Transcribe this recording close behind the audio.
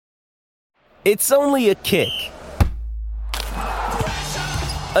It's only a kick,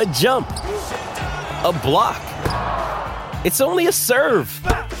 a jump, a block. It's only a serve.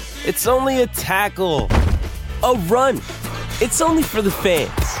 It's only a tackle, a run. It's only for the fans.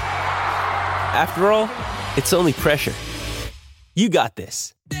 After all, it's only pressure. You got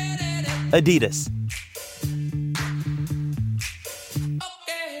this. Adidas.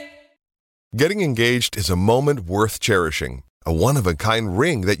 Getting engaged is a moment worth cherishing. A one-of-a-kind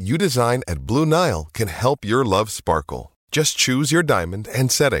ring that you design at Blue Nile can help your love sparkle. Just choose your diamond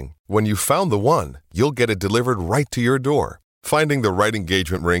and setting. When you've found the one, you'll get it delivered right to your door. Finding the right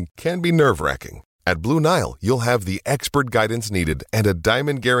engagement ring can be nerve-wracking. At Blue Nile, you'll have the expert guidance needed and a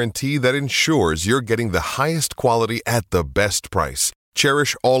diamond guarantee that ensures you're getting the highest quality at the best price.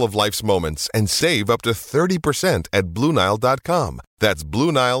 Cherish all of life's moments and save up to 30% at BlueNile.com. That's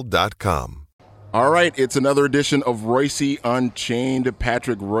BlueNile.com. All right, it's another edition of Royce Unchained.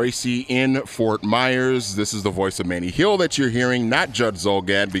 Patrick Royce in Fort Myers. This is the voice of Manny Hill that you're hearing, not Judd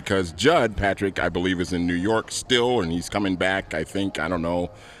Zulgad, because Judd, Patrick, I believe, is in New York still, and he's coming back, I think. I don't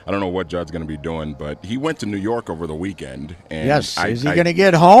know what Judd's going to be doing, but he went to New York over the weekend. And yes, is he going to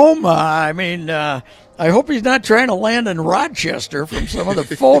get home? I hope he's not trying to land in Rochester from some of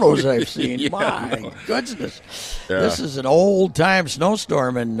the photos I've seen. Yeah, My goodness. Yeah. This is an old-time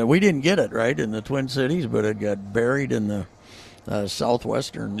snowstorm, and we didn't get it, right, in the Twin Cities, but it got buried in the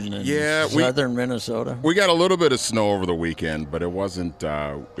southwestern and southern Minnesota. We got a little bit of snow over the weekend, but it wasn't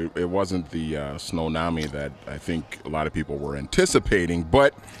the snownomi that I think a lot of people were anticipating.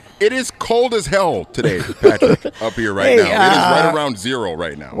 But it is cold as hell today, Patrick, up here right now. It is right around zero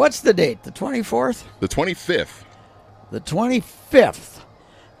right now. What's the date? The 24th? The 25th. The 25th.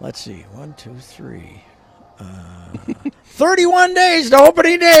 Let's see. 1, 2, 3. 31 days to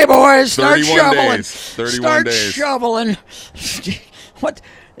opening day, boys. Start 31 shoveling. days. 31 Start days. shoveling. What?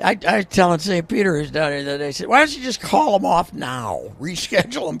 I telling St. Peter who's down here that I said, why don't you just call them off now?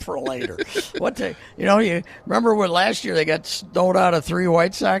 Reschedule them for later. You remember when last year they got snowed out of 3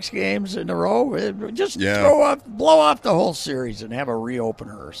 White Sox games in a row? Just blow off the whole series and have a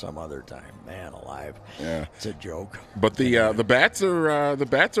reopener or some other time. Man alive. Yeah. It's a joke. But the bats are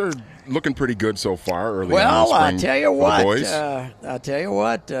looking pretty good so far. Early Well, on in the spring I'll tell you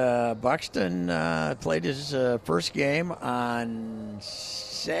what. Buxton played his first game on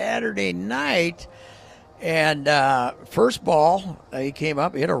Saturday night, and first ball he came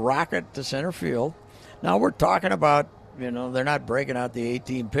up, hit a rocket to center field. Now we're talking about they're not breaking out the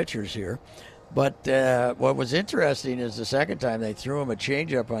 18 pitchers here, but what was interesting is the second time they threw him a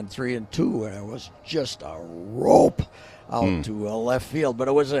changeup on 3-2, and it was just a rope out to left field. But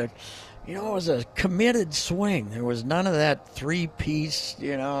it was a committed swing. There was none of that 3-piece.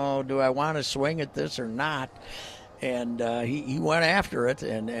 Do I want to swing at this or not? And he went after it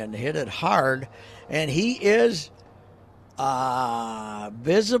and hit it hard. And he is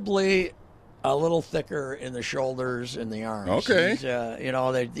visibly a little thicker in the shoulders and the arms.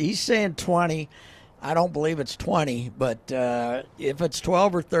 Okay. He's saying 20. I don't believe it's 20, but if it's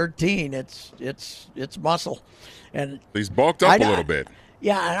 12 or 13, it's muscle. And he's bulked up a little bit.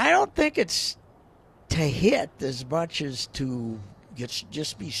 Yeah, and I don't think it's to hit as much as to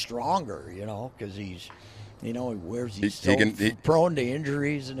just be stronger, because he's – he wears he's prone to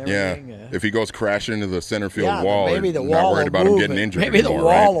injuries and everything. Yeah, if he goes crashing into the center field wall, maybe the not wall worried about him getting injured Maybe anymore, the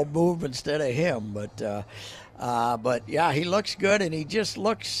wall right? will move instead of him. But yeah, he looks good, and he just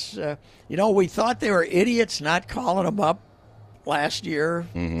looks. We thought they were idiots not calling him up last year,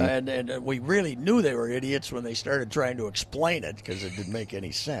 and we really knew they were idiots when they started trying to explain it because it didn't make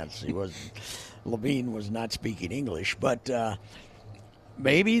any sense. Levine was not speaking English, but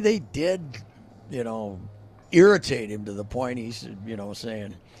maybe they did, irritate him to the point he's,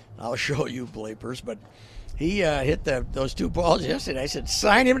 saying, I'll show you, bleepers. But he hit those 2 balls yesterday. I said,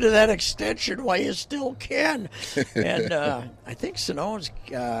 sign him to that extension while you still can. And I think Sano's,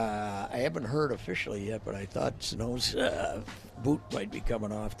 I haven't heard officially yet, but I thought Sano's boot might be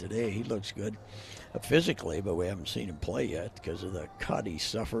coming off today. He looks good physically, but we haven't seen him play yet because of the cut he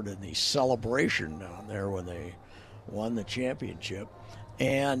suffered in the celebration down there when they won the championship.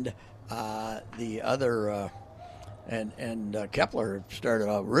 And the other Kepler started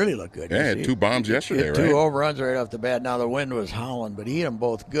out really look good. Yeah, had 2 bombs yesterday, hit right? 2 home runs right off the bat. Now the wind was howling, but he hit them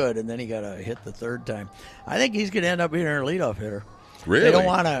both good, and then he got to hit the third time. I think he's going to end up being our leadoff hitter. Really? They don't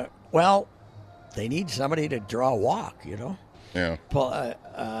want to. Well, they need somebody to draw a walk. Yeah. They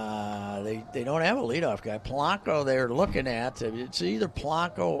don't have a leadoff guy. Polanco they're looking at. It's either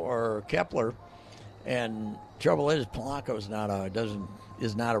Polanco or Kepler, and trouble is Polanco is not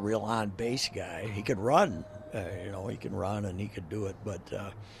a real on base guy. He could run. He can run and he could do it, but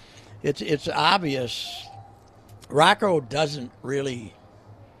it's obvious. Rocco doesn't really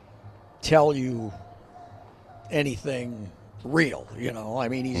tell you anything real, I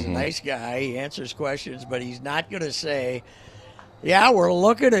mean, he's a nice guy. He answers questions, but he's not going to say, yeah, we're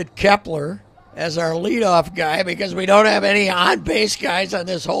looking at Kepler as our leadoff guy because we don't have any on-base guys on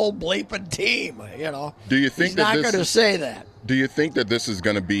this whole bleeping team, Do you think he's not going to say that. Do you think that this is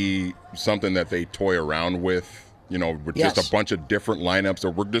going to be something that they toy around with? With Yes. just a bunch of different lineups,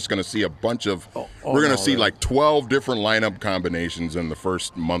 or we're just going to see a bunch of we're going no, to see really. like 12 different lineup combinations in the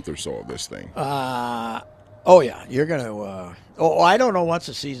first month or so of this thing. Yeah, you're going to. I don't know once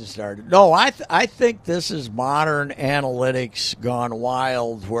the season started. No, I think this is modern analytics gone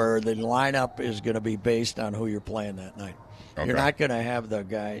wild, where the lineup is going to be based on who you're playing that night. Okay. You're not going to have the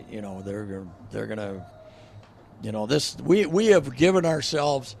guy. They're going to. This we have given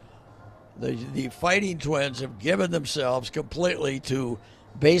ourselves. The Fighting Twins have given themselves completely to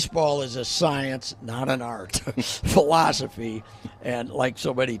baseball as a science, not an art, philosophy, and like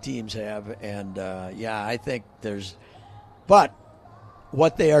so many teams have. And, I think there's – but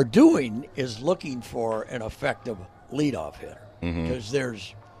what they are doing is looking for an effective leadoff hitter because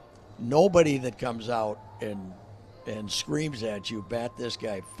there's nobody that comes out and screams at you, bat this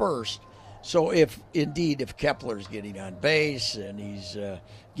guy first. So if Kepler's getting on base and he's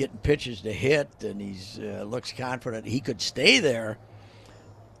getting pitches to hit and he's looks confident, he could stay there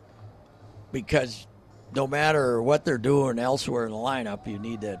because no matter what they're doing elsewhere in the lineup, you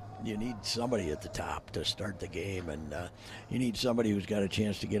need somebody at the top to start the game, and you need somebody who's got a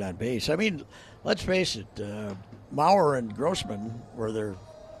chance to get on base. I mean, let's face it, Mauer and Grossman were their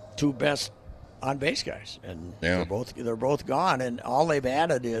two best on base guys, and they're both gone, and all they've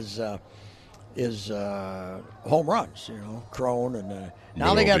added is home runs, Crone, and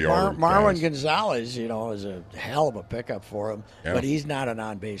now they got Marwin Gonzalez, is a hell of a pickup for him, but he's not an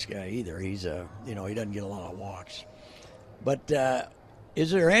on-base guy either. He's he doesn't get a lot of walks. But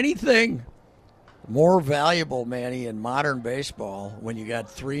is there anything more valuable, Manny, in modern baseball when you got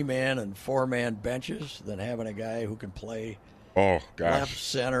 3-man and 4-man benches than having a guy who can play left,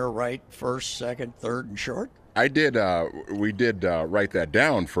 center, right, first, second, third, and short? We did write that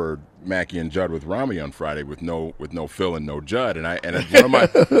down for Mackey and Judd with Rami on Friday with no Phil and no Judd, and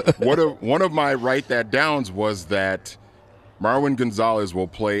one of my write that downs was that Marwin Gonzalez will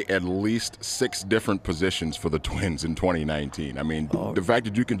play at least 6 different positions for the Twins in 2019. I mean, the fact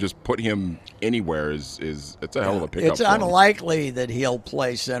that you can just put him anywhere is it's a hell of a pickup. It's unlikely that he'll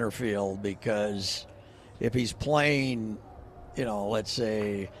play center field because if he's playing, let's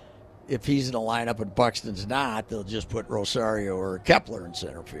say, if he's in a lineup and Buxton's not, they'll just put Rosario or Kepler in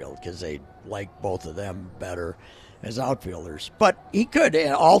center field because they like both of them better as outfielders. But he could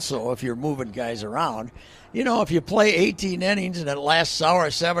also, if you're moving guys around, if you play 18 innings and it lasts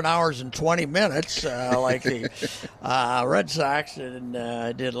 7 hours and 20 minutes, like the Red Sox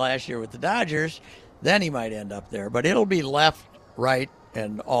did last year with the Dodgers, then he might end up there. But it'll be left, right,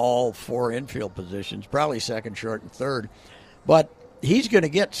 and all 4 infield positions, probably second, short, and third. But he's going to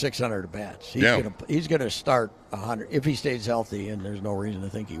get 600 at bats. He's going to start 100 if he stays healthy, and there's no reason to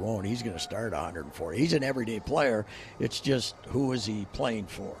think he won't. He's going to start 140. He's an everyday player. It's just who is he playing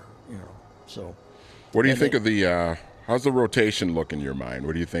for, So, what do you think of the? How's the rotation look in your mind?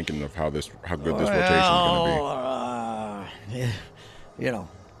 What are you thinking of how good this rotation is going to be?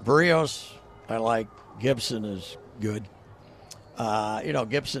 Berrios, I like. Gibson is good.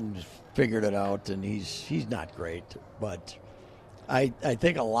 Gibson figured it out, and he's not great, but I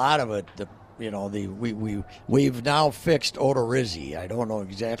think a lot of it, we've now fixed Odorizzi. I don't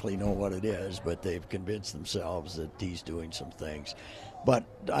exactly know what it is, but they've convinced themselves that he's doing some things. But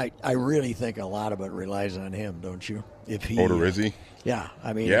I really think a lot of it relies on him, don't you? Odorizzi?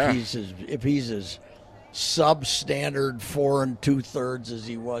 I mean, if he's as substandard 4 2/3 as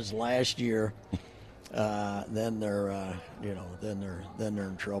he was last year, then they're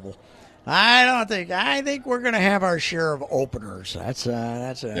in trouble. I think we're going to have our share of openers. I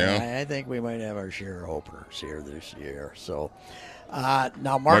think we might have our share of openers here this year. So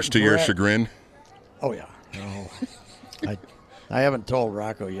now, Martin, much to your chagrin. Oh yeah. No, I haven't told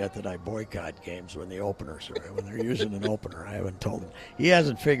Rocco yet that I boycott games when they're using an opener. I haven't told him. He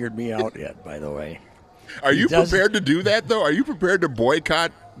hasn't figured me out yet, by the way. Are you prepared to do that, though? Are you prepared to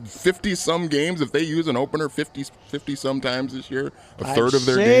boycott 50-some games if they use an opener 50-some times this year? A third of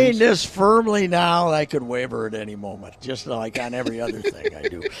their games? I'm saying this firmly now. I could waver at any moment, just like on every other thing I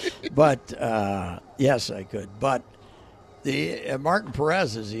do. But, yes, I could. But the Martin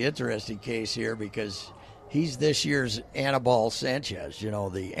Perez is the interesting case here because he's this year's Anibal Sanchez. The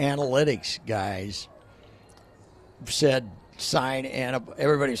analytics guys said sign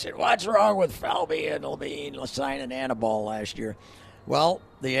everybody said, what's wrong with Falvey and Levine signing Anibal last year? Well,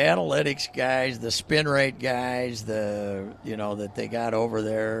 the analytics guys, the spin rate guys, that they got over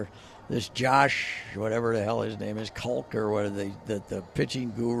there, this Josh, whatever the hell his name is, Kulk, or what are they, the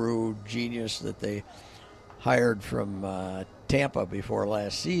pitching guru genius that they hired from Tampa before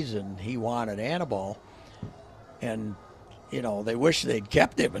last season, he wanted Anibal, and they wish they'd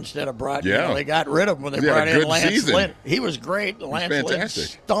kept him instead of brought. Yeah. They got rid of him when they brought in Lance season. Lynn. He was great. Lance Lynn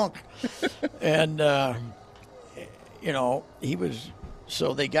stunk, and he was.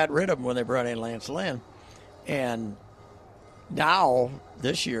 So they got rid of him when they brought in Lance Lynn, and now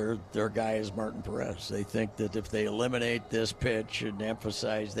this year their guy is Martin Perez. They think that if they eliminate this pitch and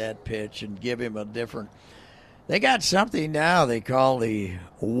emphasize that pitch and give him a different. They got something now they call the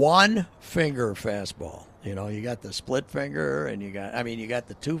one finger fastball. You got the split finger, and you got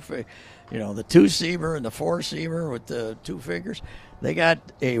the the two-seamer and the four-seamer with the two fingers. They got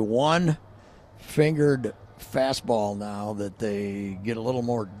a one-fingered fastball now that they get a little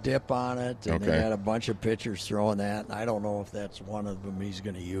more dip on it, and they got a bunch of pitchers throwing that. And I don't know if that's one of them he's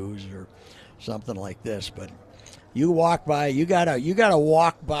going to use or something like this, but you walk by, you gotta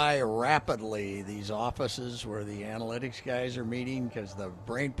walk by rapidly these offices where the analytics guys are meeting, because the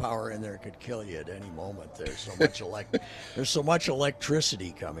brain power in there could kill you at any moment. There's so much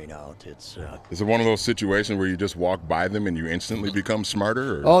electricity coming out. It's is it one of those situations where you just walk by them and you instantly become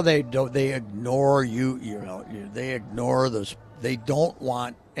smarter? Or? Oh, they don't. They ignore you. They ignore those. They don't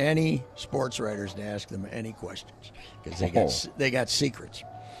want any sports writers to ask them any questions, because they got secrets.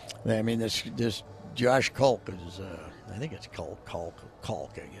 I mean, this Josh Kulk is, I think it's Kulk,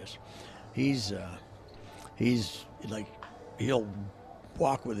 I guess. He's like, he'll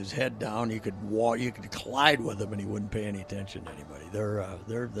walk with his head down. You could collide with him and he wouldn't pay any attention to anybody.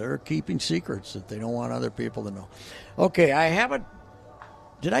 They're keeping secrets that they don't want other people to know. Okay,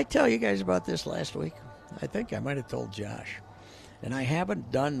 did I tell you guys about this last week? I think I might have told Josh. And I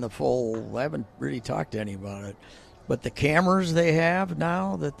haven't done I haven't really talked to any about it. But the cameras they have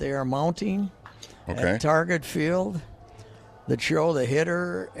now that they are mounting at Target Field that show the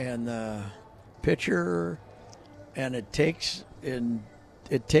hitter and the pitcher, and it takes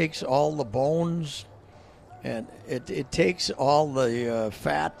all the bones, and it takes all the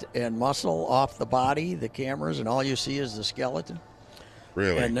fat and muscle off the body, the cameras, and all you see is the skeleton.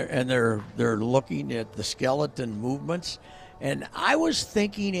 Really? And they're looking at the skeleton movements, and I was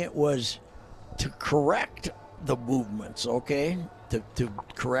thinking it was to correct the movements, okay? To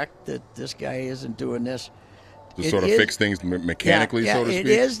correct that this guy isn't doing this. To sort of fix things mechanically, so to speak? It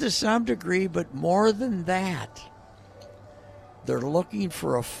is to some degree, but more than that, they're looking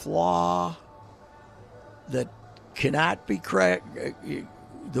for a flaw that cannot be that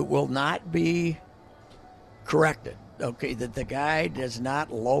will not be corrected. Okay, that the guy does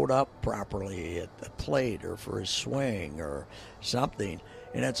not load up properly at the plate or for his swing or something.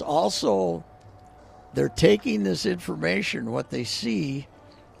 And it's also, they're taking this information, what they see,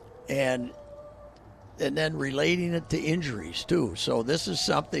 and then relating it to injuries too. So this is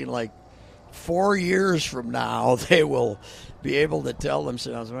something like 4 years from now, they will be able to tell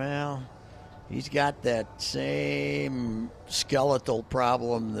themselves, well, he's got that same skeletal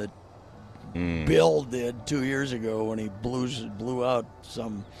problem that Bill did 2 years ago when he blew out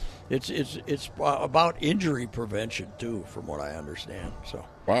some. It's about injury prevention too, from what I understand. So.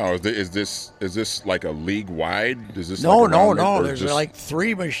 Wow, is this like a league wide? Is this no? There's like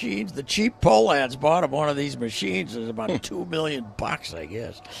 3 machines. The cheap Pohlads bought him one of these machines. It's about $2 million, I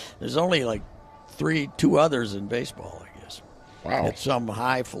guess. There's only like 2 others in baseball, I guess. Wow, it's some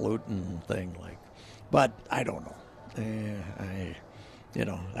highfalutin thing, like. But I don't know.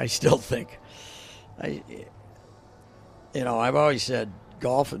 I still think, I've always said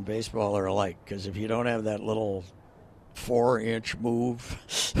golf and baseball are alike, because if you don't have that little 4-inch move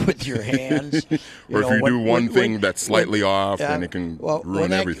with your hands, or if you do one thing that's slightly off, then it can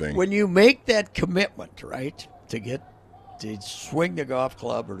ruin everything. When you make that commitment, right, to swing the golf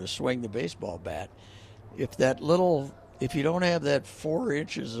club or to swing the baseball bat, if you don't have that 4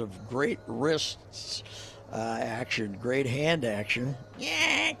 inches of great wrists action, great hand action,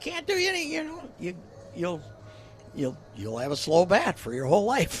 can't do anything. You'll have a slow bat for your whole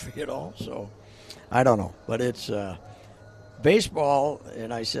life, So I don't know, but it's baseball,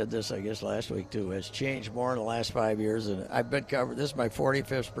 and I said this, I guess, last week too, has changed more in the last 5 years. And I've been covered. This is my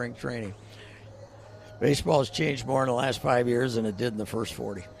 45th spring training. Baseball has changed more in the last 5 years than it did in the first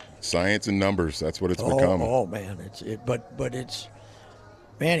 40. Science and numbers, that's what it's become. Oh man, but it's,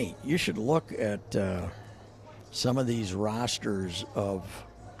 Manny, you should look at some of these rosters of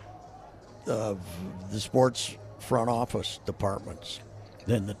the sports front office departments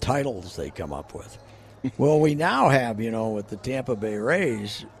than the titles they come up with. Well, we now have, with the Tampa Bay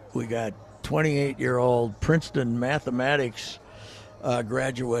Rays, we got 28-year-old Princeton mathematics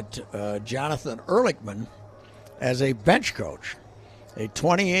graduate Jonathan Ehrlichman as a bench coach, a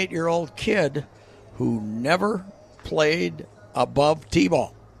 28-year-old kid who never played above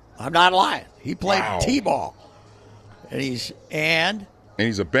T-ball. I'm not lying. He played T-ball, and he's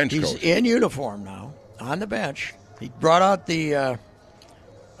a bench coach. He's in uniform now on the bench. He brought out the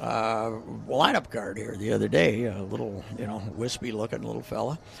lineup card here the other day, a little, wispy-looking little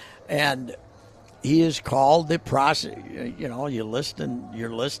fella, and he is called the process. You're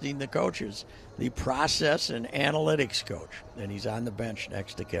listing the coaches, the process and analytics coach, and he's on the bench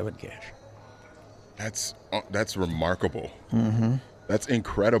next to Kevin Cash. That's remarkable. Mm-hmm. That's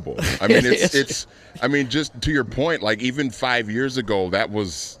incredible. I mean, it's. I mean, just to your point, like even 5 years ago, that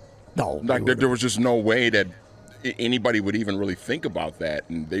was there was just no way that anybody would even really think about that,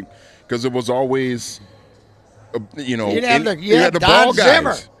 and because it was always, you had the ball guys.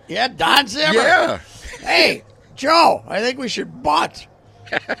 Zimmer. Yeah, Don Zimmer. Yeah. Hey, Joe, I think we should butt.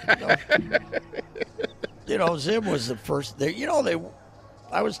 Zim was the first.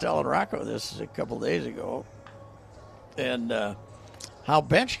 I was telling Rocco this a couple days ago, and how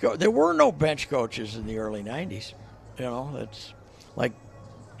there were no bench coaches in the early '90s. That's like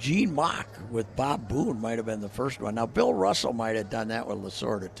Gene Mock with Bob Boone might have been the first one. Now Bill Russell might have done that with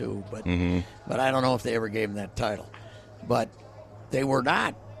Lasorda too, but I don't know if they ever gave him that title. But they were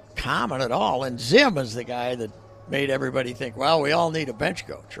not common at all. And Zim is the guy that made everybody think, well, we all need a bench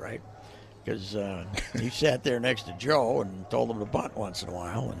coach, right? Because he sat there next to Joe and told him to bunt once in a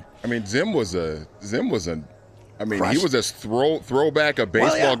while. And I mean, Zim was he was as throwback a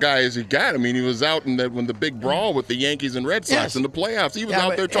baseball guy as he got. I mean, he was out when the big brawl with the Yankees and Red Sox in the playoffs. He was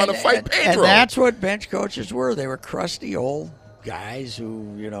out there trying to fight Pedro. And that's what bench coaches were. They were crusty old guys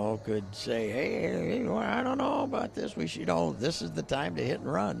who, could say, hey, I don't know about this. We should, this is the time to hit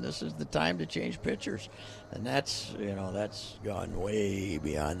and run. This is the time to change pitchers. And that's gone way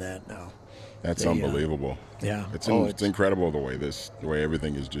beyond that now. That's unbelievable. Yeah. It's incredible the way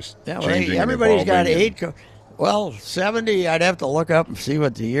everything is just changing. Everybody's got 8 Well, 70, I'd have to look up and see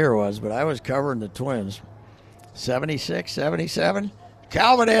what the year was, but I was covering the Twins. 76, 77.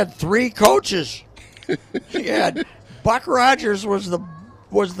 Calvin had 3 coaches. He had Buck Rogers they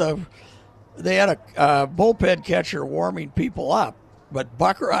had a bullpen catcher warming people up, but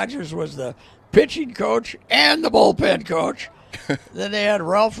Buck Rogers was the pitching coach and the bullpen coach. Then they had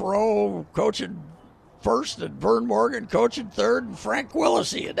Ralph Rowe coaching first and Vern Morgan coaching third and Frank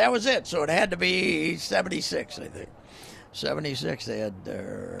Willisey, and that was it. So it had to be 76, I think. 76, they had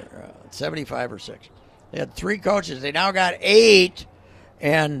 75 or 6. They had 3 coaches. They now got 8,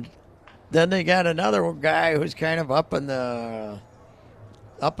 and then they got another guy who's kind of up in the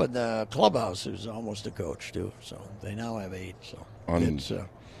clubhouse who's almost a coach too. So they now have 8. So it's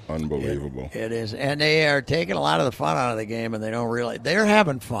unbelievable. It is, and they are taking a lot of the fun out of the game, and they don't realize they're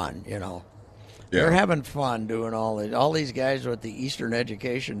having fun. They're having fun doing all these guys with the Eastern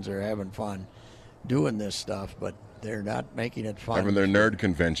educations are having fun doing this stuff, but they're not making it fun. Having their nerd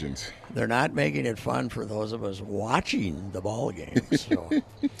conventions. They're not making it fun for those of us watching the ball games. So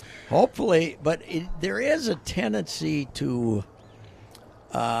hopefully, but there is a tendency to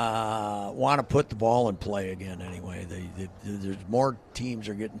want to put the ball in play again anyway. There's more teams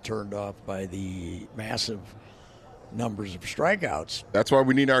are getting turned off by the massive numbers of strikeouts. That's why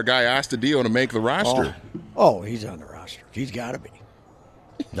we need our guy Astudillo to make the roster. Oh, he's on the roster. He's got to be.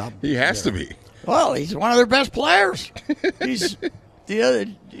 He has to be. Well, he's one of their best players. He's the other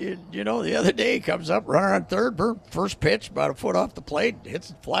day he comes up, runner on third, first pitch, about a foot off the plate, hits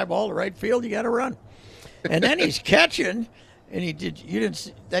the fly ball to right field. You got to run, and then he's catching, and he did. You didn't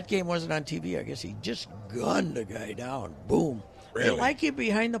see, that game wasn't on TV. I guess he just gunned a guy down. Boom. Really? They like him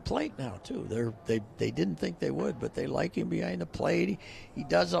behind the plate now too. They didn't think they would, but they like him behind the plate. He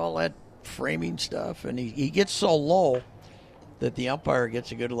does all that framing stuff, and he gets so low that the umpire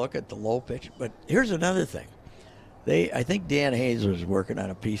gets a good look at the low pitch. But here's another thing. I think Dan Hayes was working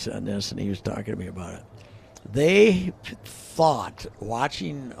on a piece on this, and he was talking to me about it. They thought,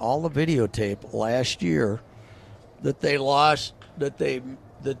 watching all the videotape last year, that they lost, that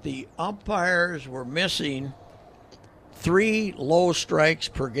the umpires were missing 3 low strikes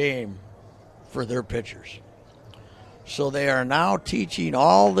per game for their pitchers. So they are now teaching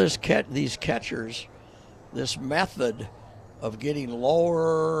all these catchers this method of getting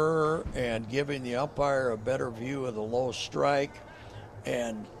lower and giving the umpire a better view of the low strike.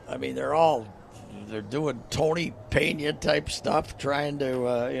 And, I mean, they're doing Tony Pena type stuff, trying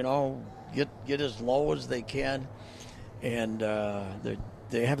to, get as low as they can. and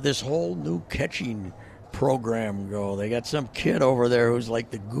they have this whole new catching program go. They got some kid over there who's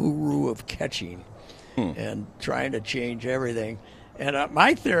like the guru of catching and trying to change everything. And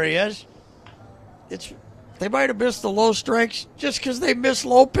my theory is they might have missed the low strikes just because they miss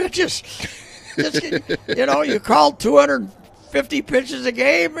low pitches. You call 250 pitches a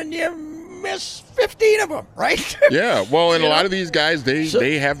game and you miss 15 of them, right? Yeah, well, and a lot of these guys,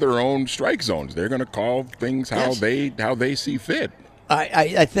 they have their own strike zones. They're going to call things how they see fit.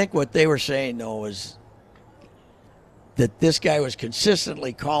 I think what they were saying, though, was that this guy was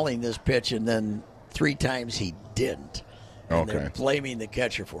consistently calling this pitch, and then 3 times he didn't. And they're blaming the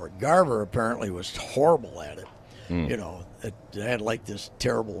catcher for it. Garver apparently was horrible at it. It had like this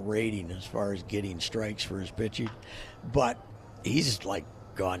terrible rating as far as getting strikes for his pitching. But he's like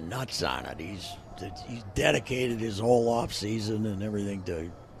gone nuts on it. He's dedicated his whole off season and everything to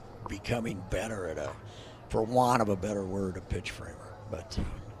becoming better at for want of a better word, a pitch framer. But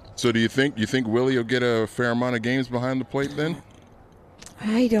so do you think Willie will get a fair amount of games behind the plate then?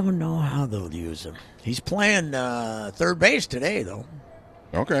 I don't know how they'll use him. He's playing third base today, though.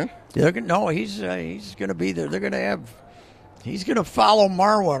 Okay. He's going to be there. He's going to follow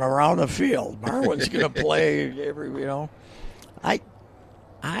Marwin around the field. Marwin's going to play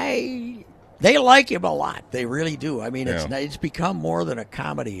they like him a lot. They really do. I mean, it's become more than a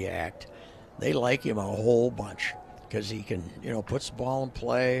comedy act. They like him a whole bunch because he can, puts the ball in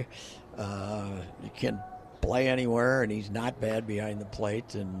play. He can play anywhere, and he's not bad behind the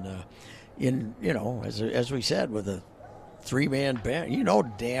plate. And as we said, with a 3-man bench,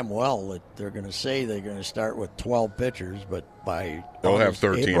 damn well that they're going to say they're going to start with 12 pitchers, but by they'll have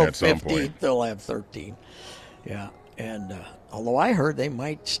 13 April at some 15th, point. They'll have 13. Yeah, and although I heard they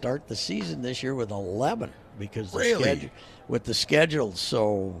might start the season this year with 11 because with the schedule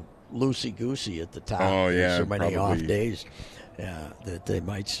so loosey-goosey at the top. Oh, yeah, so many off probably. days that they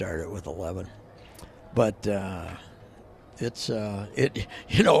might start it with 11. But it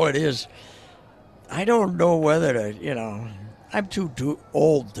is. I don't know whether to, I'm too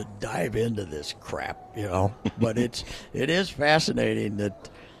old to dive into this crap, but it is fascinating that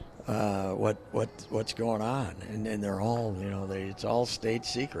what's going on, and they're all, it's all state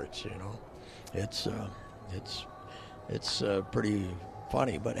secrets, it's pretty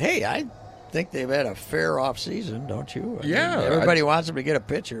funny. But hey, I think they've had a fair off season, don't you? I mean, everybody wants them to get a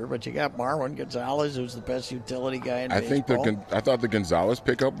pitcher, but you got Marwin Gonzalez, who's the best utility guy in baseball. I thought the Gonzalez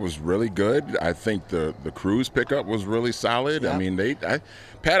pickup was really good. I think the Cruz pickup was really solid. Yeah. I mean,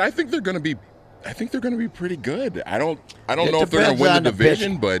 Pat, I think they're going to be pretty good. I don't know if they're going to win the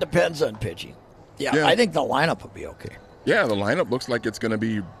division, but depends on pitching. Yeah, I think the lineup will be okay. Yeah, the lineup looks like it's going to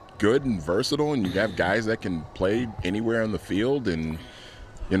be good and versatile, and you have guys that can play anywhere on the field, and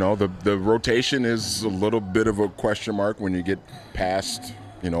the rotation is a little bit of a question mark when you get past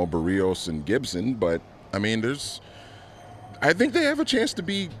Barrios and Gibson, but I mean I think they have a chance to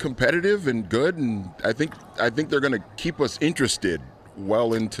be competitive and good, and I think they're going to keep us interested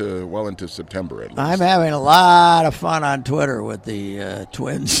well into September at least. I'm having a lot of fun on Twitter with the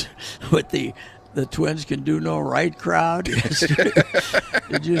Twins, with the Twins can do no right crowd.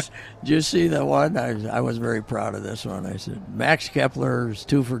 Did you see the one? I was very proud of this one. I said Max Kepler's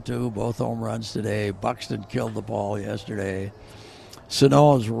 2 for 2, both home runs today. Buxton killed the ball yesterday.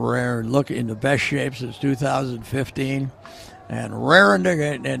 Sano's in the best shape since 2015, and raring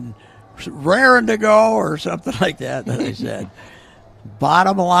to go or something like that. And I said,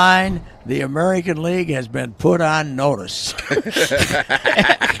 bottom line, the American League has been put on notice.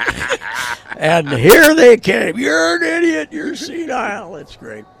 And here they came. You're an idiot. You're senile. It's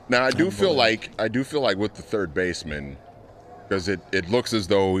great. Now I do feel like with the third baseman, because it looks as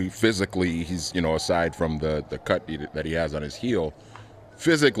though he's aside from the cut that he has on his heel,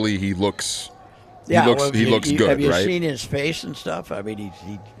 physically he looks good, have you right? seen his face and stuff? I mean,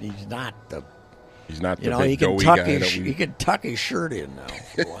 he's not the. He's not the he big can doughy tuck guy. he can tuck his shirt in now,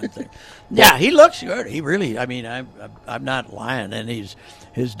 for one thing. Yeah, he looks good. He really. I mean, I'm not lying, and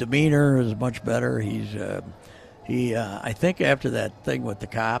his demeanor is much better. I think after that thing with the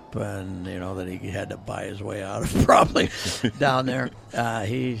cop, and that he had to buy his way out of probably down there. I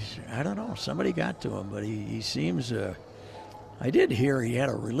don't know. Somebody got to him, but he seems. I did hear he had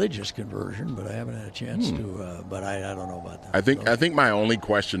a religious conversion, but I haven't had a chance to. But I don't know about that. I think my only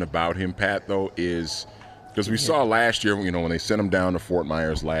question about him, Pat, though, is because we saw last year, when they sent him down to Fort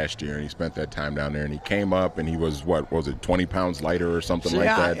Myers last year, and he spent that time down there, and he came up, and he was 20 pounds lighter or something like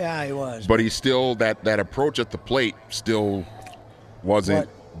that. Yeah, he was. But he still that approach at the plate still wasn't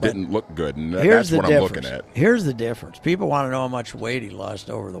didn't look good, and Here's that's what the I'm difference. looking at. Here's the difference. People want to know how much weight he lost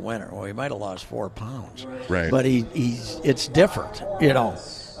over the winter. Well, he might have lost 4 pounds. Right. But it's different.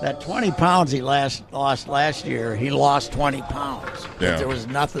 That 20 pounds he lost last year, he lost 20 pounds. Yeah. There was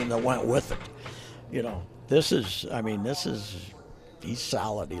nothing that went with it. This is he's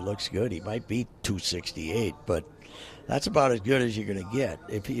solid. He looks good. He might be 268, but that's about as good as you're going to get.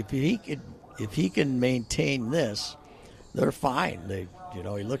 If he can maintain this, they're fine.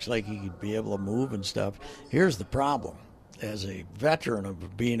 He looks like he could be able to move and stuff. Here's the problem. As a veteran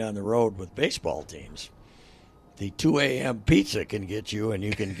of being on the road with baseball teams, the 2 a.m. pizza can get you, and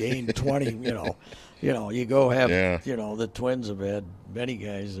you can gain 20, you go have, the Twins have had, many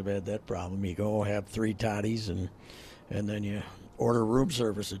guys have had that problem. You go have 3 toddies, and then you order room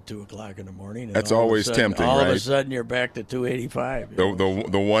service at 2 o'clock in the morning. And That's always tempting, all right? All of a sudden, you're back to 285.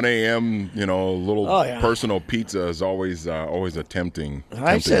 The 1 a.m. little personal pizza is always a tempting.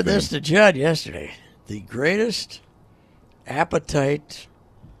 I said thing. this to Judd yesterday. The greatest appetite,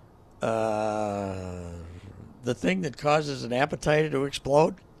 the thing that causes an appetite to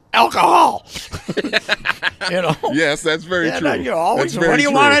explode, alcohol. Yes, that's very true. No, you always. What do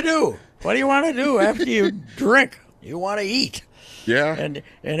you want to do? What do you want to do after you drink? You want to eat. Yeah. And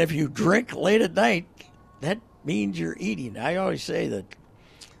if you drink late at night, that means you're eating. I always say that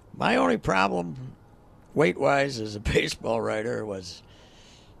my only problem, weight-wise, as a baseball writer, was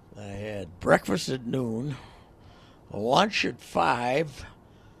I had breakfast at noon, lunch at 5,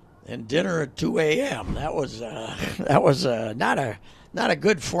 and dinner at 2 a.m. That was not a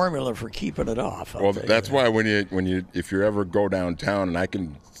good formula for keeping it off. Well, that's why if you ever go downtown, and I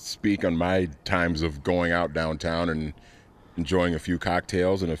can speak on my times of going out downtown and enjoying a few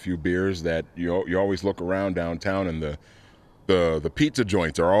cocktails and a few beers, that you always look around downtown, and the pizza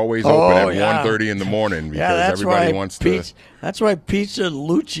joints are always open at 1:30 in the morning because everybody wants to. That's why Pizza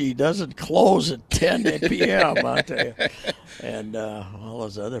Lucci doesn't close at 10 p.m. I'll tell you, and all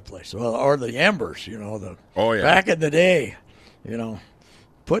those other places. Well, or the Embers, back in the day,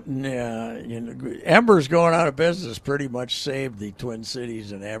 putting Embers going out of business pretty much saved the Twin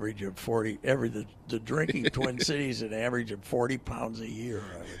Cities an average of 40. The drinking Twin Cities an average of 40 pounds a year,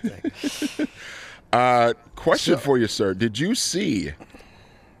 I would think. Question for you, sir. Did you see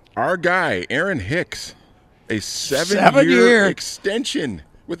our guy, Aaron Hicks, a 7-year extension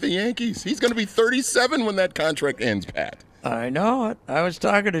with the Yankees? He's going to be 37 when that contract ends, Pat. I know it. I was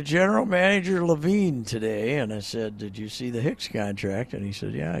talking to General Manager Levine today, and I said, "Did you see the Hicks contract?" And he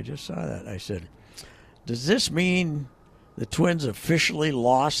said, "Yeah, I just saw that." I said, "Does this mean the Twins officially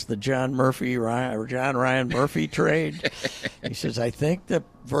lost the John Ryan Murphy trade?" He says, "I think the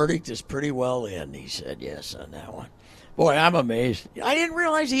verdict is pretty well in." He said, "Yes, on that one." Boy, I'm amazed. I didn't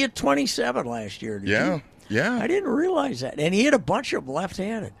realize he hit 27 last year. Did you? Yeah. I didn't realize that. And he hit a bunch of them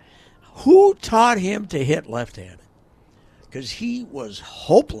left-handed. Who taught him to hit left-handed? Because he was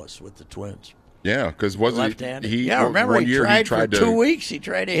hopeless with the Twins. Yeah, because left-handed. he? Remember one he year tried for 2 weeks. He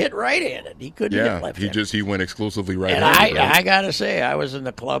tried to hit right-handed. He couldn't hit left-handed. He went exclusively right-handed. And right? I got to say, I was in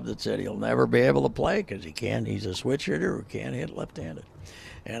the club that said he'll never be able to play because he's a switch hitter who can't hit left-handed.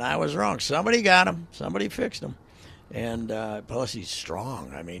 And I was wrong. Somebody got him. Somebody fixed him. And plus, he's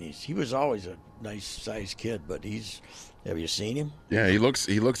strong. I mean, he was always a nice-sized kid, but have you seen him? Yeah, he looks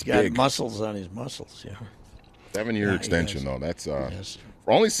He's big. got muscles on his muscles, yeah. 7-year extension, though. That's for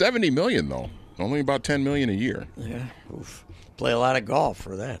only $70 million, though. Only about $10 million a year. Yeah. Oof. Play a lot of golf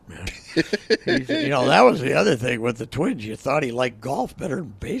for that, man. That was the other thing with the Twins. You thought he liked golf better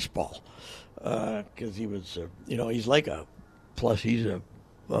than baseball because he was, he's like he's a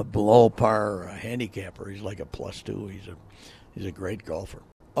below par handicapper. He's like a +2. He's a great golfer.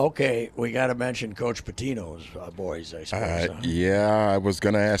 Okay, we got to mention Coach Patino's boys, I suppose. Yeah, I was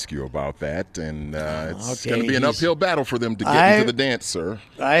going to ask you about that, and it's going to be an uphill battle for them to get into the dance, sir.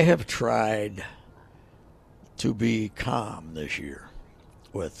 I have tried to be calm this year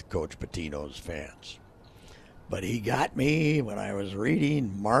with Coach Patino's fans, but he got me when I was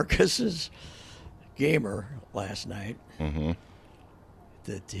reading Marcus's Gamer last night. Mm-hmm.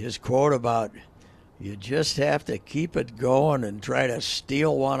 That his quote about you just have to keep it going and try to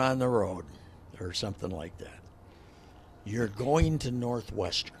steal one on the road or something like that. You're going to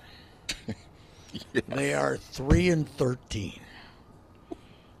Northwestern. Yeah. They are 3-13.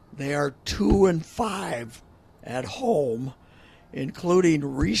 They are 2-5 at home, including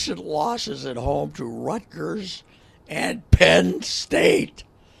recent losses at home to Rutgers and Penn State.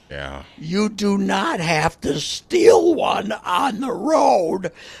 Yeah. You do not have to steal one on the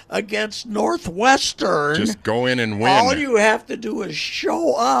road against Northwestern. Just go in and win. All you have to do is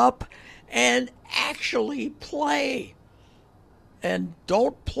show up and actually play. and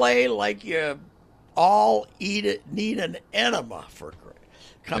don't play like you all need an enema for.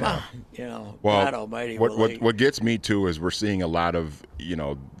 Come on, Well, God Almighty. what gets me too is we're seeing a lot of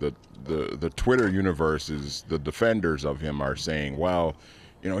the Twitter universe is the defenders of him are saying, well,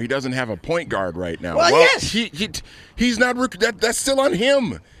 he doesn't have a point guard right now. Well, yes, he's not. That's still on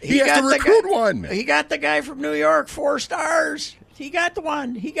him. He has to recruit one. He got the guy from New York, 4 stars. He got the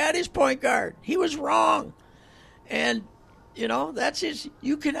one. He got his point guard. He was wrong, and that's his.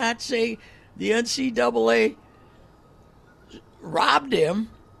 You cannot say the NCAA robbed him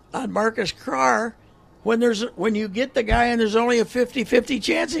on Marcus Carr when you get the guy and there's only a 50-50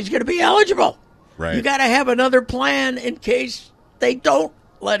 chance he's going to be eligible. Right. You got to have another plan in case they don't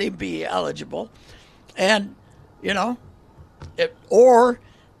let him be eligible. And,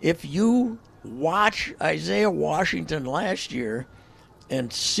 if you watch Isaiah Washington last year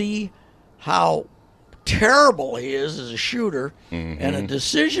and see how terrible he is as a shooter and a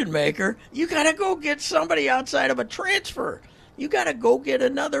decision maker, you got to go get somebody outside of a transfer. You got to go get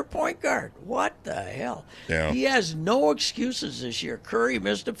another point guard. What the hell? Yeah. He has no excuses this year. Curry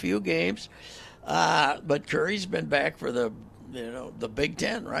missed a few games, but Curry's been back for the Big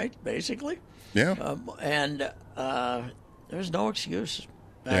Ten, right? Basically. Yeah. And there's no excuse.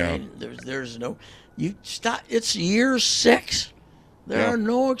 Yeah. I mean, there's no. You stop. It's year 6. There are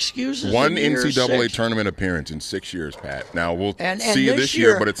no excuses. One in year NCAA 6. tournament appearance in 6 years, Pat. Now we'll And see you this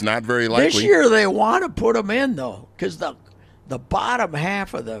year, but it's not very likely. This year they want to put them in though, because the bottom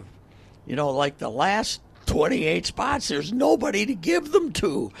half of the, like the last 28 spots, there's nobody to give them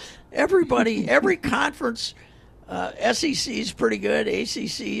to. Everybody, every conference, SEC is pretty good.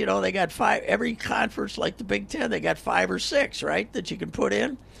 ACC, they got 5. Every conference, like the Big Ten, they got 5 or 6, right, that you can put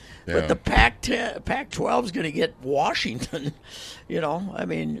in. Yeah. But the Pac-12 is going to get Washington. I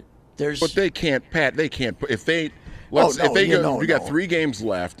mean, there's. But they can't, Pat. They can't. If they you got 3 games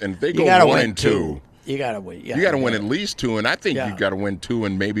left, and if they go 1-2. You got to win. You got to win at least 2, and I think you got to win 2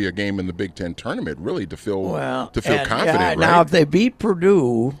 and maybe a game in the Big Ten tournament, really, to feel confident. Right? Now, if they beat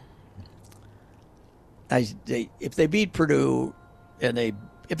Purdue, if they beat Purdue, and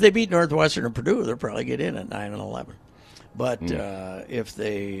if they beat Northwestern and Purdue, they'll probably get in at 9-11. But if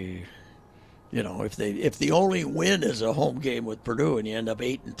they, if the only win is a home game with Purdue and you end up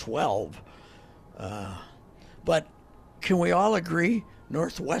 8-12, but can we all agree?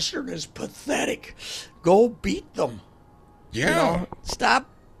 Northwestern is pathetic. Go beat them. Yeah. Stop.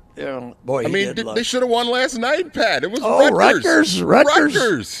 Boy, they should have won last night, Pat. It was Rutgers.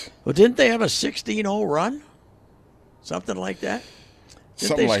 Rutgers. Well, didn't they have a 16-0 run? Something like that?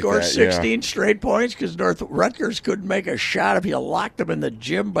 Didn't they score 16 straight points because Rutgers couldn't make a shot if you locked them in the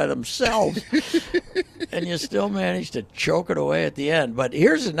gym by themselves? And you still managed to choke it away at the end. But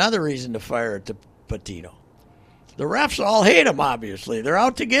here's another reason to fire it to Pitino. The refs all hate him, obviously. They're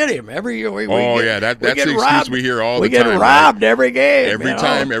out to get him every year. That's the excuse we hear all the time. We get robbed every game. Every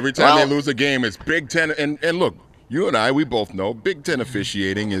time they lose a game, it's Big Ten. And look, you and I, we both know Big Ten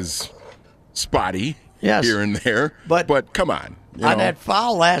officiating is spotty here and there. But come on. On that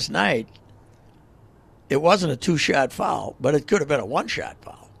foul last night, it wasn't a 2-shot foul, but it could have been a 1-shot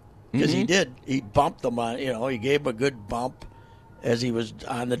foul. Because he bumped them on, he gave him a good bump as he was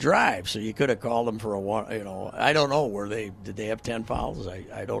on the drive, so you could have called him for a one. I don't know did they have 10 fouls?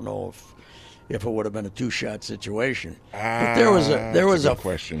 I don't know if it would have been a 2-shot situation. But there was a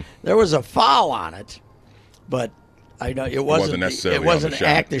question. There was a foul on it, but I know it wasn't necessarily. It wasn't an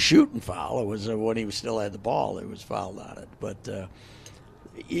active shooting foul. It was when he still had the ball. It was fouled on it, but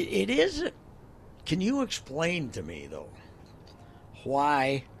it is. Can you explain to me though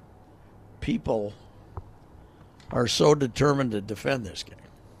why people are so determined to defend this game?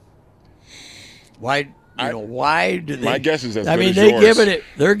 Why do they? My guess is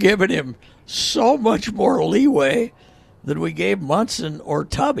they're giving him so much more leeway than we gave Munson or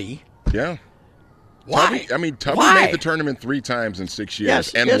Tubby. Yeah. Why? Tubby made the tournament 3 times in 6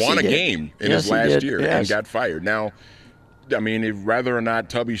 years and won a game in his last year and got fired. Now, whether or not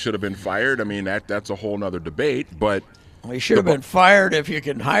Tubby should have been fired, that's a whole other debate. But he should have been fired if you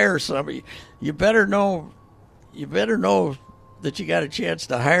can hire somebody. You better know that you got a chance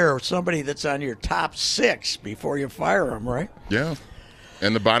to hire somebody that's on your top 6 before you fire them, right? Yeah.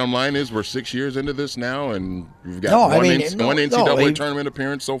 And the bottom line is we're 6 years into this now, and we've got one NCAA tournament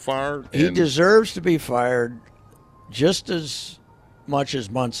appearance so far. He deserves to be fired just as much as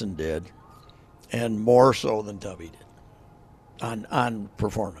Munson did, and more so than Tubby did on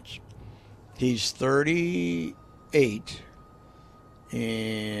performance. He's 38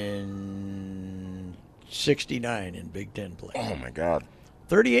 in 69 in Big Ten play. Oh, my God.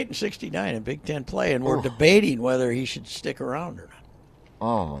 38 and 69 in Big Ten play, and we're debating whether he should stick around or not.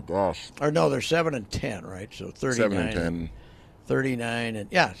 Oh my gosh! Or no, they're 7 and 10, right? So 39 7 and 10. 39 and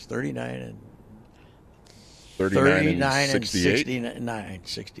it's 39 and 39 and 68.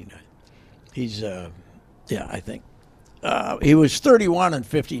 69. He's I think he was 31 and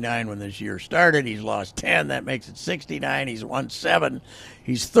 59 when this year started. He's lost 10. That makes it 69. He's won 7.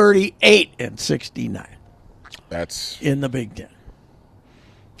 He's 38 and 69. That's in the Big Ten.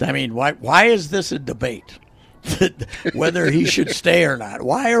 I mean, why is this a debate? Whether he should stay or not.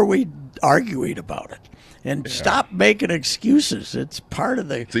 Why are we arguing about it? And stop making excuses. It's part of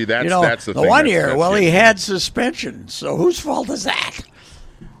the. See, that's the thing. 1 year. Well, he had suspension. So whose fault is that?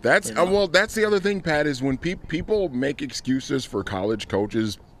 That's that's the other thing, Pat. Is when people make excuses for college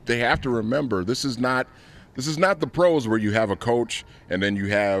coaches, they have to remember this is not the pros where you have a coach and then you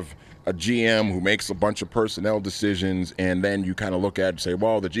have a GM who makes a bunch of personnel decisions, and then you kind of look at it and say,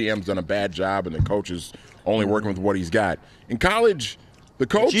 well, the GM's done a bad job and the coach is only working with what he's got. In college, the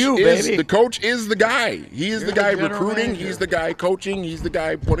coach is the guy. He is the guy recruiting, he's the guy coaching, he's the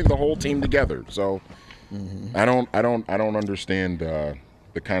guy putting the whole team together. So I don't understand the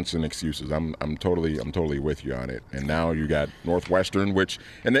constant excuses. I'm totally with you on it. And now you got Northwestern,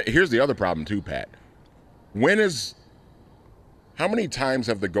 here's the other problem too, Pat. How many times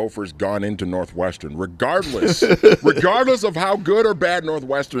have the Gophers gone into Northwestern, regardless of how good or bad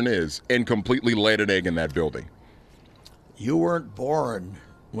Northwestern is, and completely laid an egg in that building? You weren't born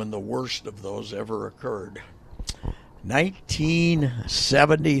when the worst of those ever occurred.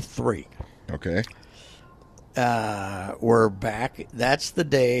 1973. Okay. We're back. That's the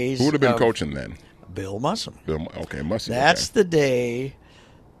days. Who would have been coaching then? Bill Mussum. Mussum. That's the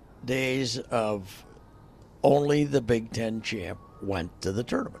days of only the Big Ten champ went to the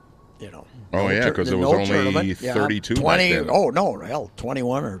tournament. Oh, yeah, because it was only 32 20, back then. Oh, no, hell,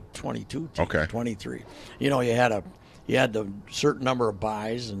 21 or 22 teams, okay. 23. You had the certain number of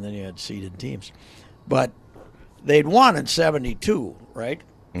buys, and then you had seeded teams. But they'd won in 72, right?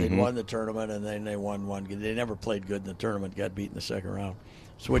 They'd won the tournament, and then they won one. They never played good in the tournament, got beat in the second round.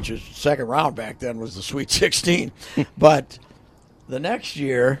 Second round back then was the Sweet 16. But the next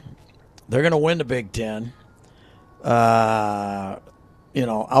year, they're going to win the Big Ten.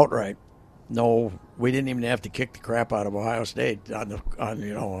 Outright. No, we didn't even have to kick the crap out of Ohio State on the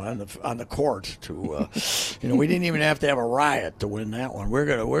court to. We didn't even have to have a riot to win that one. We're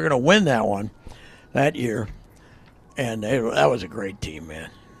gonna win that one that year, and that was a great team, man.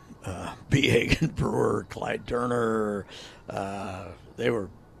 B. Hagen, Brewer, Clyde Turner, that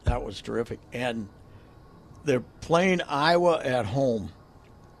was terrific, and they're playing Iowa at home.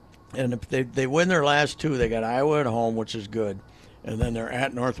 And if they win their last two, they got Iowa at home, which is good, and then they're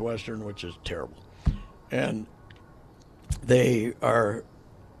at Northwestern, which is terrible. And they are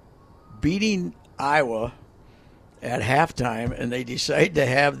beating Iowa at halftime, and they decide to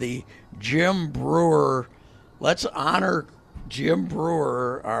have the Jim Brewer. Let's honor Jim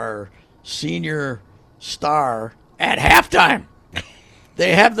Brewer, our senior star, at halftime.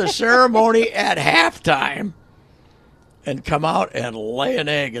 They have the ceremony at halftime. And come out and lay an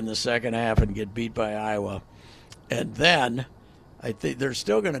egg in the second half and get beat by Iowa. And then I think they're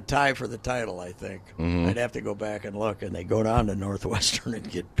still going to tie for the title, I think. I'd have to go back and look. And they go down to Northwestern and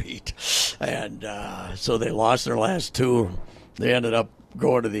get beat. And so they lost their last two. They ended up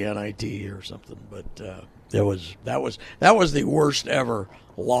going to the NIT or something. But that was the worst ever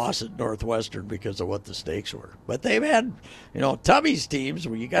loss at Northwestern because of what the stakes were. But they've had, Tubby's teams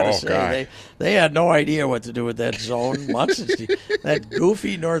where you got to say they had no idea what to do with that zone. Munson's team, that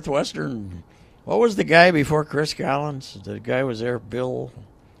goofy Northwestern. What was the guy before Chris Collins? The guy was there, Bill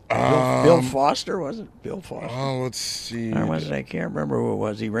Foster, was it? Bill Foster. Oh, let's see. I can't remember who it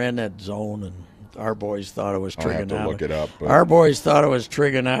was. He ran that zone, and our boys thought it was trigonometry. I'll have to look it up. But... Our boys thought it was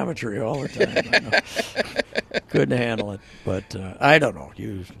trigonometry all the time. Couldn't handle it, but I don't know.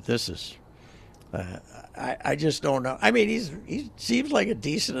 I just don't know. I mean, he seems like a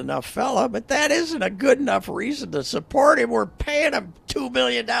decent enough fella, but that isn't a good enough reason to support him. We're paying him $2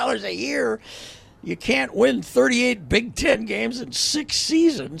 million a year. You can't win 38 Big Ten games in 6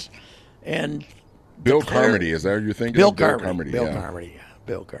 seasons. And Bill Carmody, is that what you're thinking? Bill Carmody. Bill Carmody.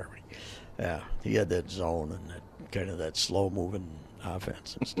 Yeah, he had that zone and that kind of that slow-moving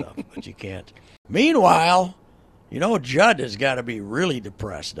offense and stuff, but you can't. Meanwhile, Judd has got to be really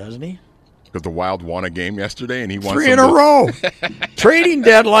depressed, doesn't he? Because the Wild won a game yesterday, and he won 3 in a row. Trading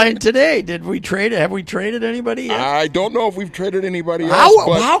deadline today. Have we traded anybody yet? I don't know if we've traded anybody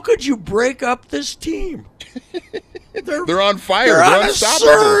else. How could you break up this team? They're on fire. They're on a unstoppable.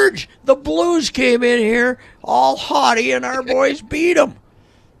 surge. The Blues came in here all haughty, and our boys beat them.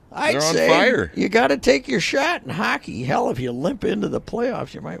 I'd They're on say fire. you got to take your shot in hockey. Hell, if you limp into the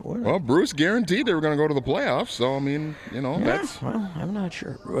playoffs, you might win. Well, Bruce guaranteed they were going to go to the playoffs, so I mean, that's. Well, I'm not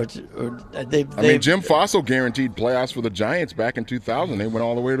sure. Jim Fossil guaranteed playoffs for the Giants back in 2000. They went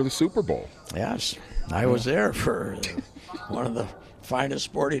all the way to the Super Bowl. Yes, I was there for one of the finest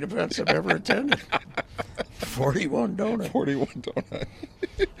sporting events I've ever attended. 41 donut. 41 donut.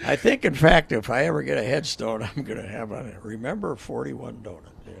 I think, in fact, if I ever get a headstone, I'm going to have on it, remember 41 donut.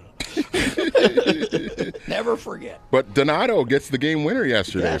 Yeah. Never forget. But Donato gets the game winner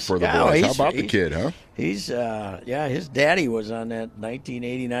yesterday for the boys. How about the kid, huh? He's, his daddy was on that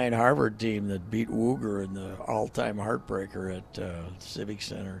 1989 Harvard team that beat Wooger in the all-time heartbreaker at Civic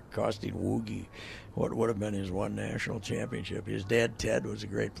Center, costing Woogie what would have been his one national championship. His dad, Ted, was a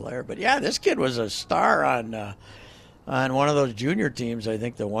great player. But, yeah, this kid was a star on one of those junior teams, I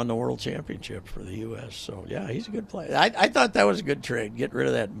think, that won the world championship for the U.S. So, yeah, he's a good player. I thought that was a good trade. Get rid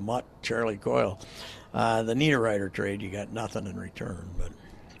of that mutt, Charlie Coyle. The Niederreiter trade, you got nothing in return. But,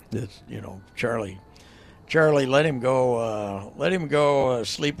 it's, Charlie, let him go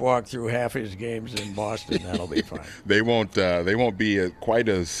sleepwalk through half his games in Boston. That'll be fine. They won't be quite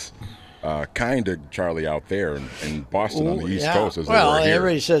as kind to Charlie out there in Boston on the East Coast as they were here.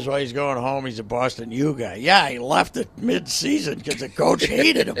 Everybody says, well, he's going home. He's a Boston U guy. Yeah, he left at mid-season because the coach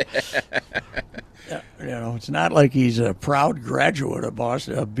hated him. It's not like he's a proud graduate of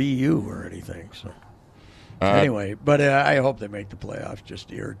Boston, of BU or anything. So anyway, but I hope they make the playoffs just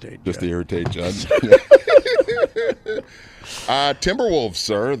to irritate Judd. Timberwolves,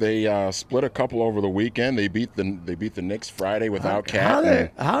 sir. They split a couple over the weekend. They beat the Knicks Friday without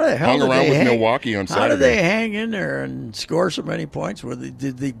Cat. How the hell hung around with Milwaukee on Saturday. How did they hang in there and score so many points?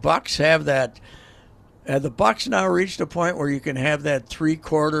 Did the Bucks have that? Have the Bucks now reached a point where you can have that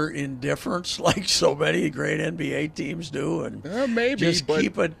three-quarter indifference like so many great NBA teams do, and maybe just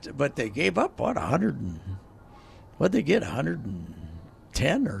keep it? But they gave up 100. What'd they get?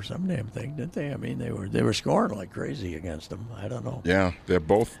 110 or some damn thing, didn't they? I mean, they were scoring like crazy against them. I don't know. Yeah, they're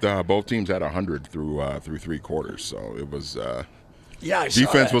both teams had 100 through three quarters, so it was.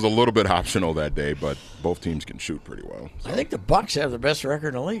 Defense was a little bit optional that day, but both teams can shoot pretty well. So. I think the Bucks have the best record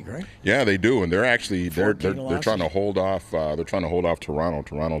in the league, right? Yeah, they do, and they're actually they're trying to hold off. They're trying to hold off Toronto.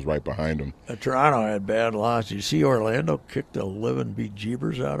 Toronto's right behind them. Toronto had bad loss. You see, Orlando kicked the living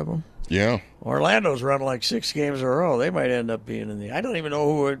bejeebers out of them. Yeah, Orlando's run like 6 games in a row. They might end up being in the. I don't even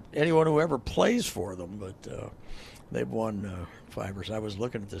know anyone who ever plays for them, but they've won 5 or 6. I was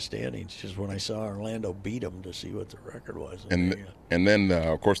looking at the standings just when I saw Orlando beat them to see what the record was. And then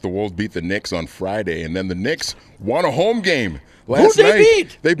of course the Wolves beat the Knicks on Friday, and then the Knicks won a home game last night. Who'd they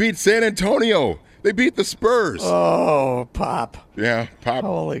beat? They beat San Antonio. They beat the Spurs. Oh, Pop! Yeah, Pop.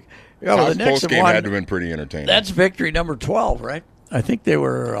 Holy! Pop's post game had to have been pretty entertaining. That's victory number 12, right? I think they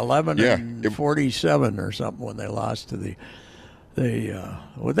were 11 and 47 or something when they lost to the. They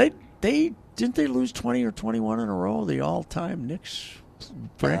didn't they lose 20 or 21 in a row? The all-time Knicks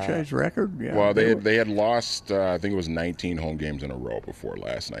franchise record. Yeah, well, they had lost. I think it was 19 home games in a row before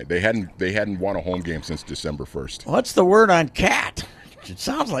last night. They hadn't won a home game since December 1st. What's the word on Cat? It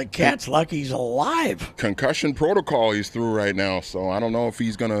sounds like Cat's lucky he's alive. Concussion protocol he's through right now, so I don't know if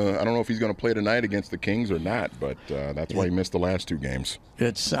he's gonna play tonight against the Kings or not. But that's why he missed the last 2 games.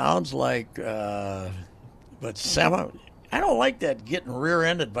 It sounds like, but I don't like that getting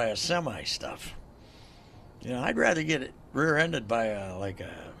rear-ended by a semi stuff. I'd rather get rear-ended by a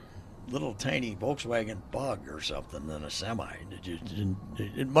little tiny Volkswagen Bug or something than a semi.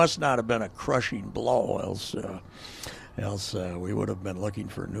 It must not have been a crushing blow, else we would have been looking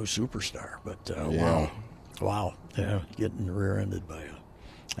for a new superstar. But wow, getting rear-ended by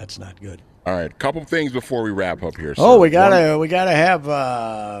that's not good. All right, couple things before we wrap up here. Oh, we gotta have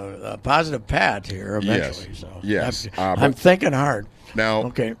a positive Pat here eventually. Yes. I'm thinking hard. Now,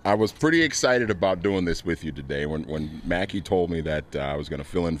 okay. I was pretty excited about doing this with you today when Mackie told me that I was going to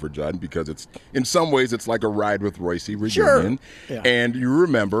fill in for Judd, because in some ways it's like a Ride with Royce reunion. Sure. Yeah. And you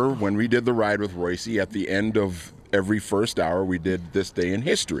remember when we did the Ride with Royce, at the end of every first hour we did This Day in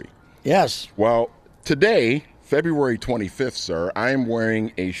History. Yes. Well, today, February 25th, sir, I am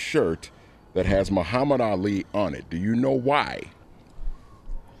wearing a shirt that has Muhammad Ali on it. Do you know why?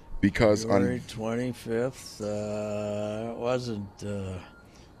 Because February 25th wasn't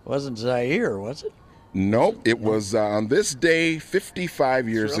Zaire, was it? Nope. It was on this day 55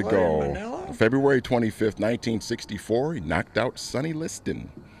 years ago, February 25th, 1964, he knocked out Sonny Liston.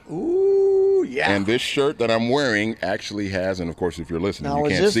 Ooh, yeah. And this shirt that I'm wearing actually has, and of course, if you're listening, you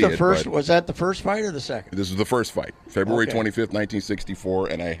can't see it. Was that the first fight or the second? This was the first fight, February 25th, 1964,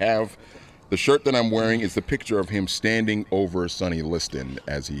 and I have The shirt that I'm wearing is the picture of him standing over Sonny Liston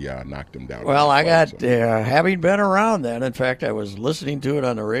as he knocked him down. Well, I got, having been around then, in fact, I was listening to it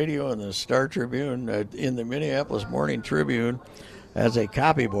on the radio in the Star Tribune, in the Minneapolis Morning Tribune as a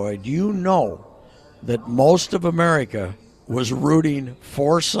copy boy. Do you know that most of America was rooting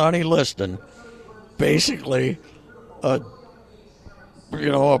for Sonny Liston, basically a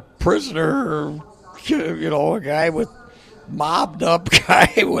prisoner, a guy with mobbed up guy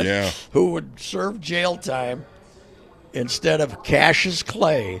who would serve jail time instead of Cassius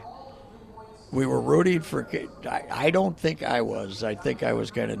Clay. We were rooting for. I don't think I was. I think I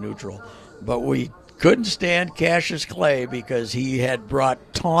was kind of neutral, but we couldn't stand Cassius Clay because he had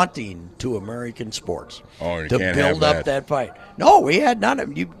brought taunting to American sports to build up that fight. No, we had none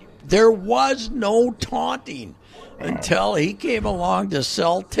of you. There was no taunting until he came along to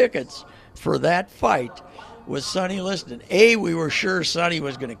sell tickets for that fight with Sonny Liston. A, we were sure Sonny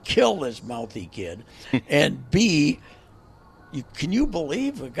was going to kill this mouthy kid. And B, can you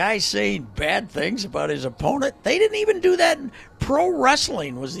believe a guy saying bad things about his opponent? They didn't even do that. Pro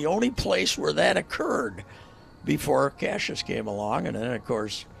wrestling was the only place where that occurred before Cassius came along. And then, of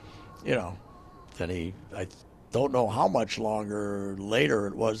course, then I don't know how much longer later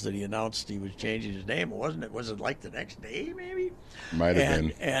it was that he announced he was changing his name. Was it like the next day, maybe? Might have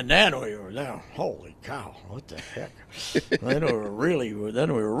been. And then we were now, holy cow, what the heck? then we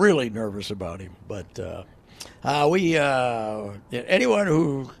were really nervous about him. But anyone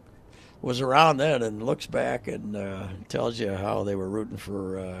who was around then and looks back and tells you how they were rooting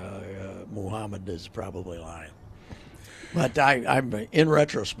for Muhammad is probably lying. But I'm in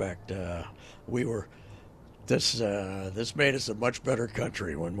retrospect, we were. This made us a much better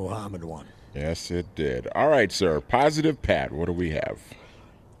country when Muhammad won. Yes, it did. All right, sir. Positive Pat, what do we have?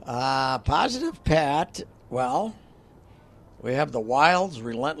 Positive Pat, well, we have the Wild's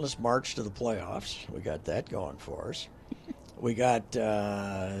relentless march to the playoffs. We got that going for us. We got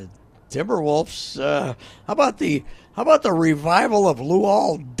Timberwolves. How about the revival of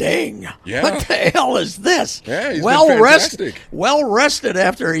Luol Deng? Yeah. What the hell is this? Yeah, he's been fantastic. Well rested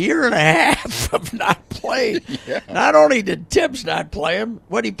after a year and a half of not playing. Yeah. Not only did Tibbs not play him,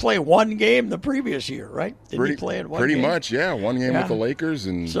 what did he play one game the previous year, right? Did he play it one game? Pretty much, yeah. One game with the Lakers,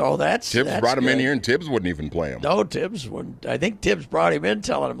 and so Tibbs brought him in here, and Tibbs wouldn't even play him. No, Tibbs wouldn't. I think Tibbs brought him in,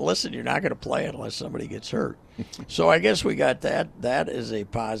 telling him, "Listen, you're not going to play unless somebody gets hurt." So I guess we got that. That is a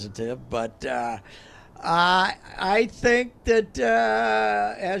positive, but. I think that,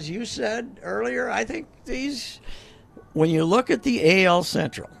 as you said earlier, I think when you look at the AL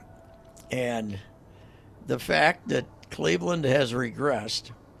Central and the fact that Cleveland has regressed,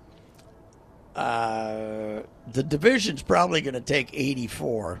 the division's probably going to take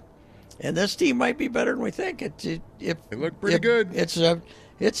 84, and this team might be better than we think. It looked pretty good.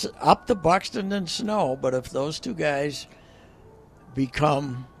 It's up to Buxton and Snow, but if those two guys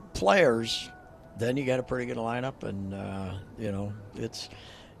become players, then you got a pretty good lineup, and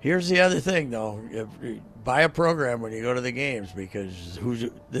here's the other thing though: buy a program when you go to the games, because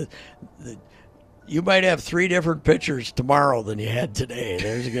you might have 3 different pitchers tomorrow than you had today.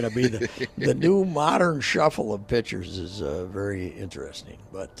 There's going to be the new modern shuffle of pitchers is very interesting.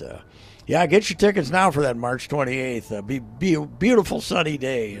 But get your tickets now for that March 28th. Be a beautiful sunny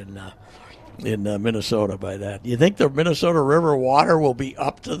day in Minnesota by that. You think the Minnesota River water will be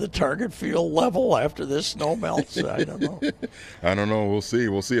up to the target field level after this snow melts? I don't know. I don't know. We'll see.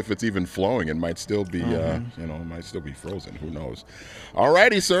 We'll see if it's even flowing. It might still be, it might still be frozen. Who knows? All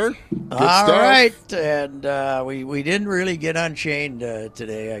righty, sir. Good stuff. All right, and we didn't really get Unchained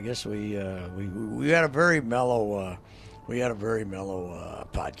today. I guess we had a very mellow. We had a very mellow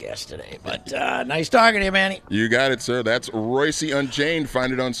podcast today, but nice talking to you, Manny. You got it, sir. That's Royce Unchained.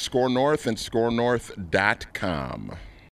 Find it on Score North and scorenorth.com.